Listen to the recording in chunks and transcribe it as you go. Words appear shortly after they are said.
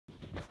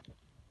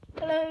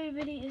Hello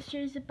everybody, it's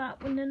Joseph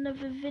back with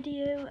another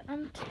video,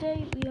 and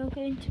today we are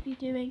going to be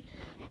doing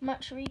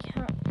match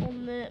recap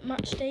on the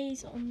match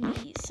days on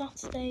the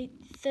Saturday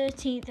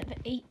 13th of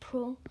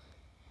April.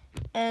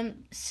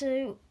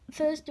 So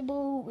first of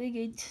all, we're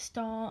going to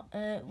start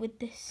with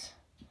this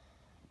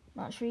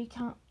match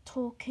recap,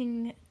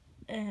 talking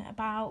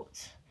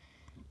about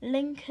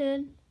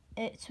Lincoln,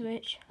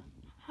 Ipswich,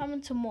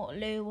 Hamilton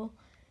Waterloo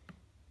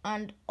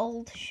and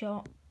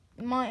Aldershot.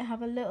 Might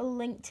have a little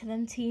link to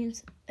them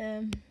teams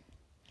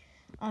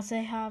as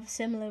they have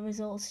similar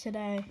results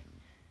today,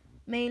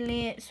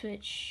 mainly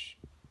Ipswich,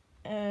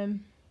 Hamilton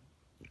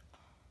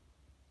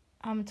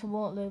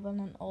Waterloo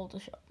and then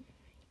Aldershot.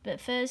 But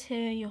first,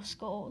 here are your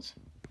scores.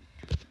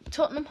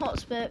 Tottenham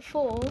Hotspur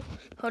 4,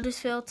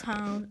 Huddersfield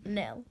Town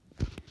 0,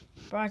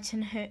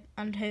 Brighton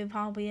and Hove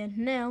Albion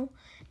 0,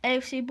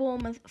 AFC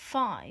Bournemouth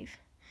 5,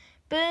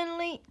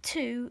 Burnley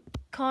 2,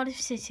 Cardiff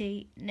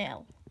City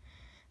 0,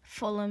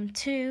 Fulham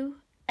 2,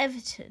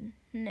 Everton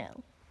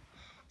 0,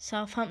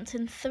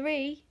 Southampton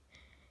 3,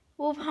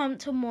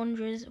 Wolverhampton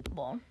Wanderers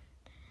 1.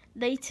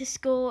 Latest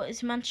score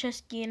is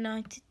Manchester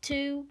United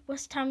 2,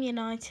 West Ham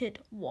United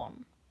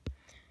 1.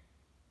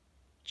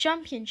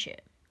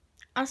 Championship: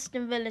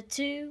 Aston Villa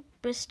 2,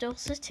 Bristol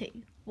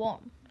City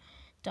 1,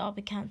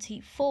 Derby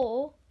County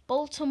 4,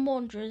 Bolton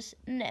Wanderers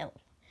 0,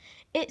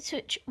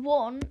 Ipswich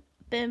 1,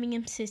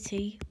 Birmingham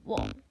City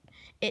 1.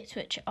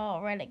 Ipswich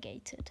are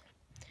relegated.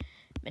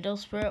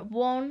 Middlesbrough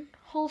 1,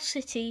 Hull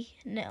City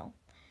 0,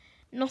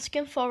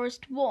 Nottingham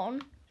Forest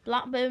 1,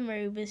 Blackburn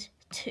Rovers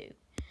 2,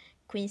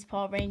 Queen's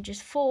Park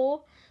Rangers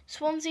 4,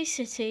 Swansea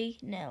City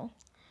 0,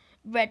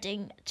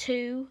 Reading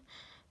 2,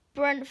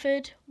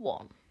 Brentford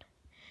 1,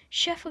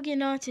 Sheffield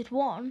United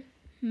 1,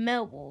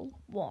 Millwall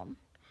 1,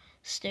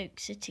 Stoke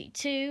City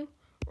 2,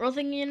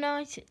 Rotherham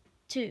United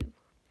 2,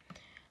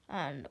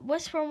 and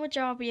West Bromwich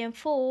Albion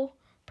 4,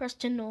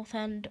 Preston North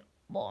End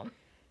 1.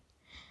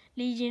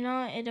 Leeds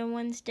United on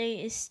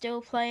Wednesday is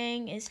still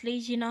playing. It's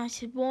Leeds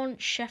United 1,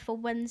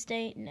 Sheffield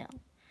Wednesday 0.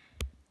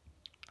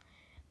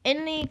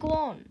 In League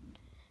 1,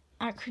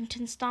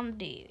 Accrington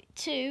Stanley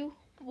 2,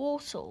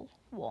 Walsall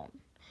 1,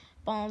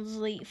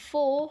 Barnsley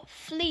 4,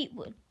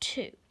 Fleetwood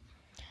 2,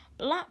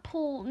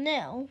 Blackpool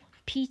 0,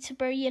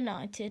 Peterborough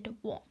United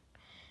 1,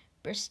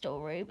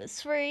 Bristol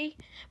Rovers 3,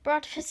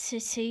 Bradford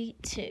City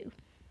 2,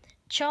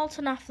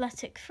 Charlton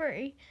Athletic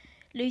 3,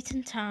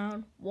 Luton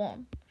Town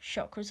 1.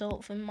 Shock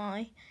result for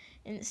my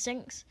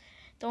instincts.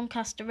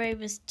 Doncaster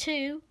Rovers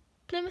 2,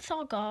 Plymouth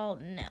Argyle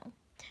 0,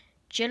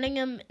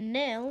 Gillingham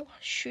 0,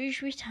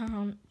 Shrewsbury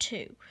Town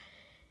 2,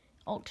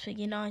 Oxford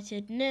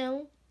United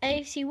 0,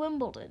 AFC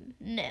Wimbledon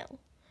 0,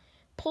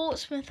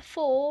 Portsmouth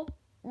 4,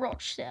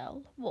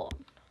 Rochdale 1,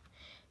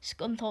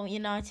 Scunthorpe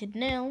United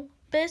 0,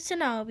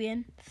 Burton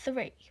Albion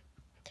 3,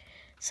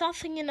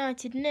 Southend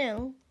United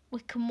 0,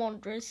 Wycombe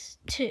Wanderers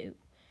 2,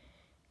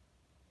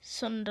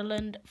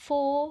 Sunderland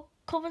 4,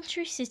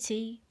 Coventry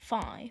City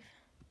 5,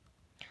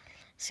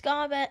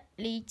 Sky Bet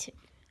League 2,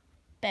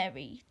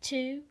 Bury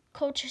 2,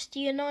 Colchester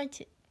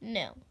United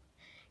 0,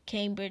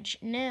 Cambridge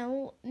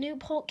 0,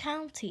 Newport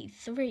County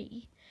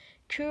 3,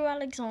 Crewe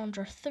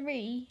Alexandra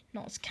 3,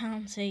 Notts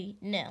County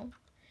 0,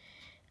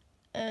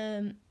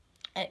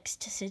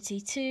 Exeter City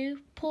 2,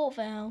 Port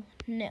Vale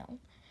 0,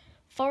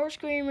 Forest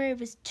Green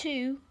Rovers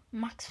 2,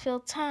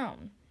 Maxfield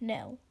Town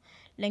 0,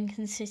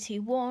 Lincoln City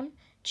 1,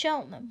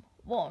 Cheltenham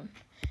 1.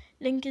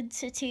 Lincoln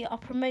City are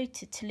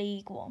promoted to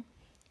League 1.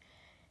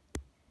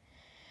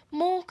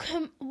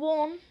 Morecambe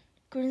 1,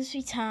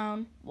 Grimsby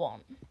Town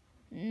 1,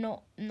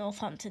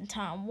 Northampton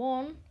Town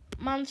 1,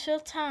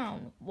 Mansfield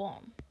Town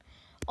 1,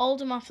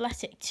 Oldham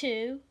Athletic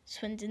 2,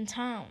 Swindon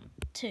Town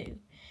 2,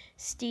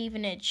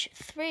 Stevenage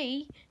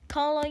 3,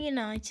 Carlisle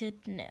United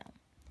 0,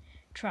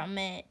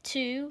 Tranmere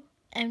 2,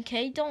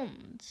 MK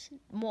Dons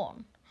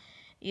 1,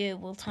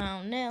 Yeovil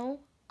Town 0,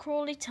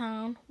 Crawley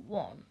Town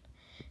 1,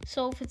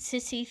 Salford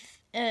City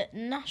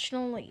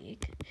National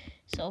League,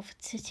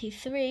 Salford City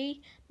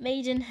 3,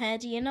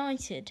 Maidenhead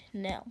United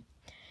 0,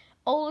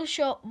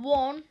 Aldershot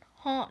 1,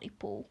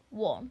 Hartlepool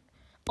 1.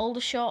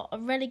 Aldershot are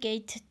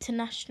relegated to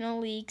National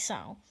League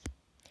South.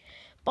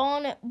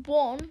 Barnet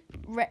 1,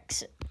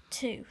 Wrexham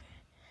 2,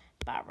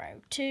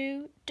 Barrow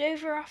 2,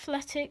 Dover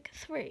Athletic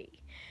 3,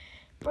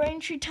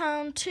 Braintree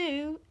Town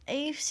 2,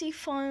 AFC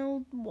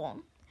Fylde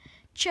 1,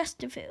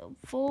 Chesterfield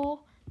 4,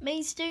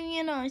 Maidstone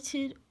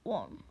United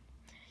 1,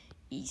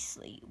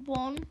 Eastleigh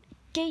 1,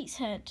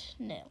 Gateshead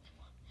 0,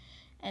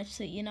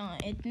 FC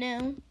United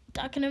 0,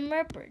 Dagenham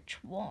Redbridge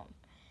 1,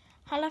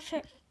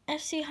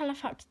 FC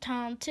Halifax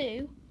Town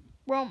 2,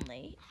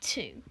 Bromley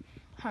 2,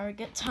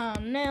 Harrogate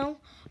Town 0,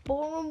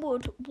 Boreham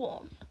Wood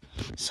 1,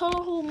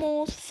 Solihull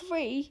Moors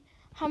 3,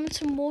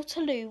 Hamilton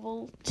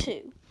Waterloo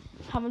 2.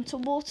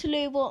 Hamilton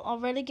Waterloo are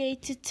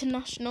relegated to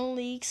National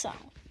League South.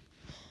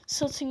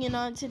 Sutton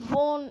United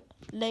 1,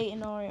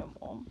 Leyton Orient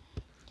 1.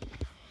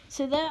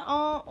 So there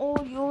are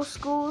all your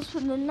scores for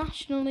the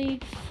National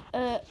League,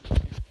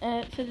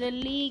 for the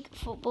league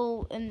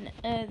football and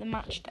the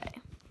match day.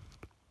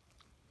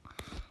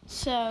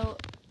 So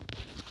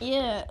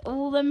yeah,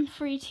 all them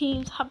 3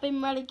 teams have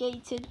been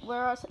relegated,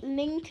 whereas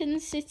Lincoln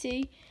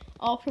City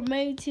are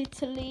promoted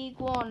to League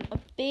One. A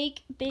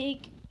big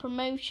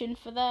promotion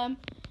for them.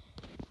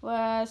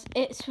 Whereas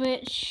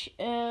Ipswich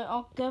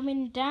are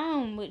going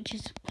down, which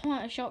is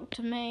quite a shock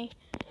to me,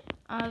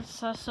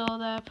 as I saw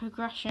their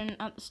progression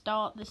at the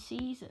start of the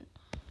season.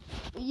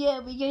 But yeah,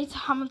 we go to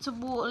Hamilton,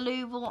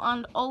 Waterloo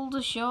and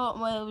Aldershot,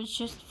 where it was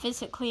just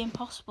physically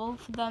impossible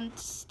for them to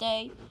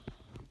stay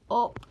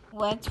up.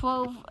 Where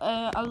 12,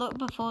 I looked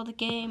before the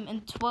game,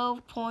 and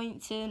 12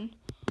 points in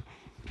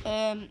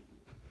I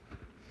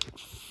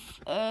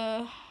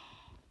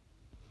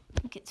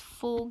think it's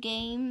 4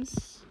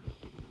 games.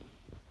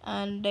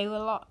 And they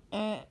were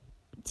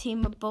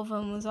team above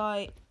them was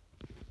like,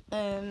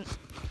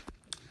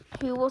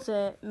 who was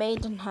it?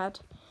 Maidenhead.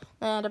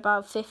 They had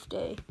about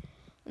 50.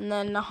 And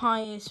then the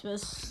highest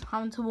was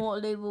Hamilton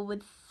Waterloo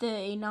with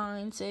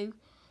 39. So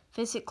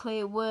physically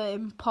it were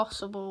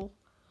impossible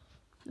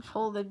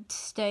for them to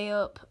stay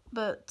up.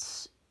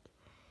 But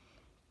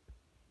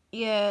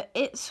yeah,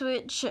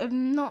 Ipswich,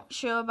 I'm not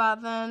sure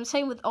about them.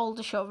 Same with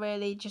Aldershot,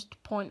 really, just a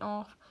point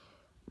off.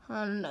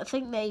 And I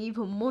think they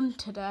even won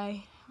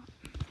today.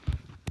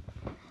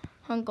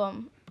 Hang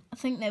on, I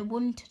think they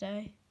won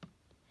today.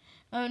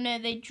 Oh no,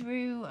 they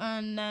drew,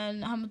 and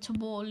then Hamilton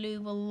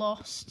Waterloo were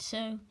lost.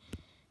 So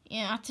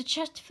yeah, after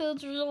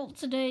Chesterfield's result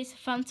today, it's a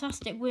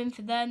fantastic win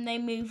for them. They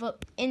move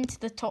up into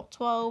the top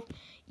 12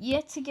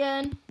 yet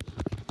again.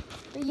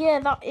 But yeah,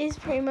 that is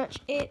pretty much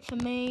it for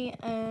me,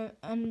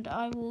 and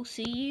I will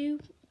see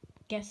you,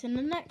 guess, in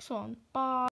the next one. Bye.